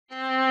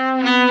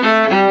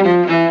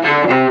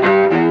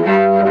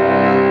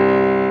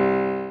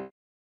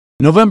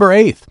November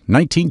 8th,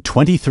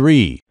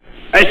 1923.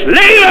 Es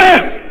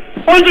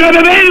lebe unsere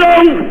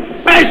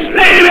Bewegung! Es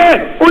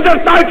lebe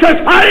unser deutsches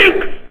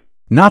Volk!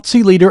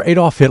 Nazi leader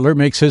Adolf Hitler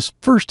makes his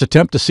first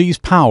attempt to seize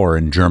power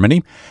in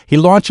Germany. He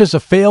launches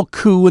a failed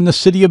coup in the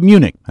city of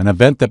Munich, an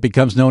event that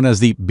becomes known as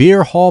the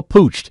Beer Hall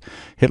Putsch.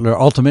 Hitler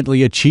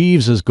ultimately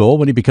achieves his goal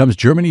when he becomes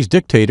Germany's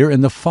dictator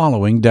in the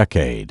following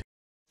decade.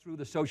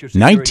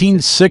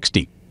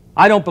 1960.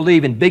 I don't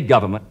believe in big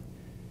government,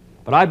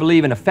 but I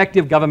believe in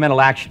effective governmental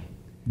action.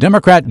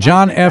 Democrat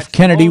John F.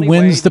 Kennedy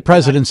wins the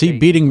presidency,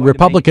 beating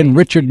Republican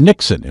Richard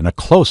Nixon in a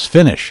close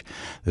finish.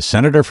 The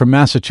senator from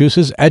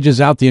Massachusetts edges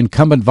out the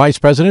incumbent vice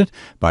president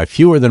by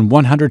fewer than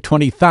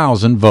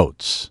 120,000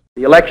 votes.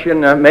 The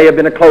election may have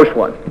been a close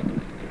one,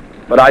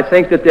 but I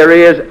think that there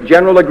is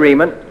general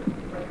agreement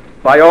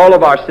by all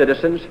of our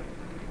citizens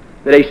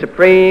that a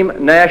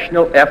supreme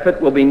national effort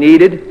will be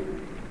needed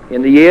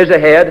in the years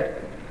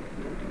ahead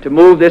to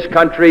move this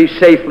country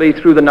safely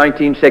through the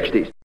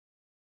 1960s.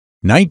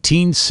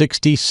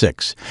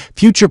 1966.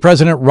 Future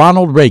President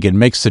Ronald Reagan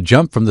makes the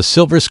jump from the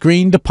silver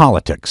screen to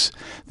politics.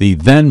 The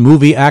then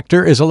movie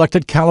actor is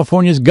elected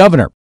California's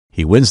governor.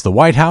 He wins the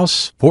White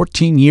House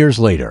 14 years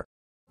later.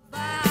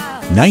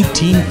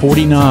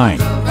 1949.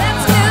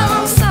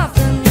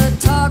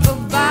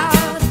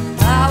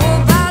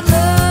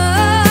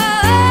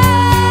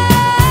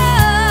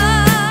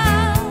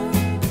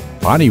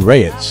 Bonnie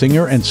Raitt,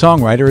 singer and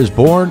songwriter, is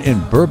born in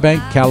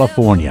Burbank,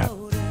 California.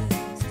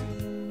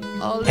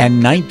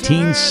 And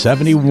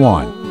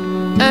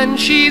 1971. And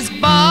she's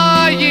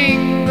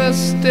buying the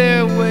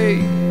stairway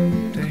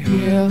to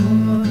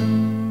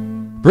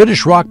heaven.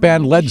 British rock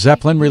band Led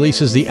Zeppelin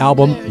releases the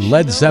album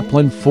Led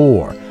Zeppelin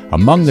Four.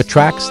 Among the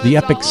tracks, the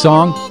epic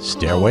song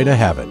Stairway to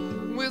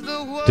Heaven.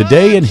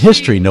 Today in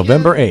History,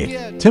 November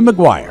 8th. Tim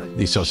McGuire,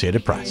 The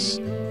Associated Press.